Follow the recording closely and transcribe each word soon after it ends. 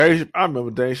I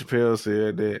remember Dave Chappelle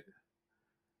said that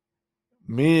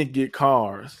men get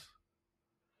cars.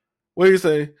 What do you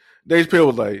say? Dave Chappelle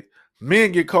was like,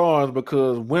 men get cars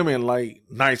because women like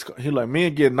nice. He like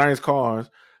men get nice cars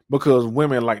because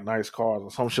women like nice cars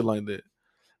or some shit like that.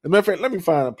 As a matter of fact, let me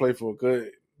find a play for it, because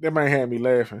that might have me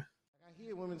laughing. I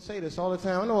hear women say this all the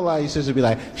time. I know a lot of you sisters be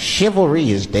like,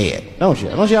 chivalry is dead. Don't you?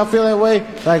 Don't y'all feel that way?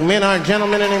 Like men aren't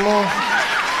gentlemen anymore?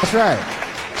 That's right.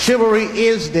 Chivalry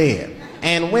is dead.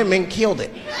 And women killed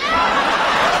it.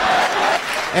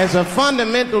 There's a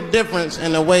fundamental difference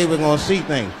in the way we're going to see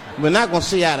things. We're not going to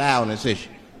see eye to eye on this issue.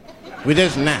 We're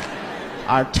just not.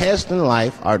 Our tests in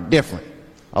life are different.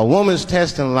 A woman's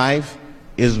test in life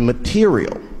is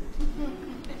material.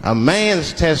 A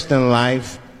man's test in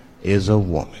life is a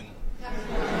woman.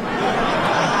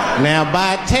 Now,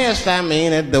 by test, I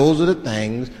mean that those are the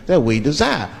things that we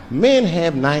desire. Men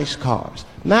have nice cars.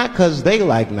 Not because they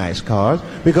like nice cars,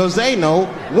 because they know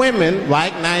women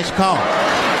like nice cars.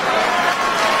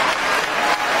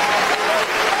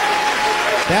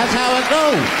 That's how it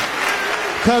goes.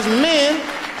 Because men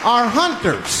are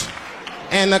hunters,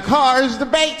 and the car is the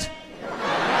bait.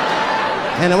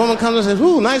 And a woman comes and says,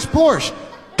 ooh, nice Porsche.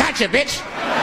 Gotcha, bitch.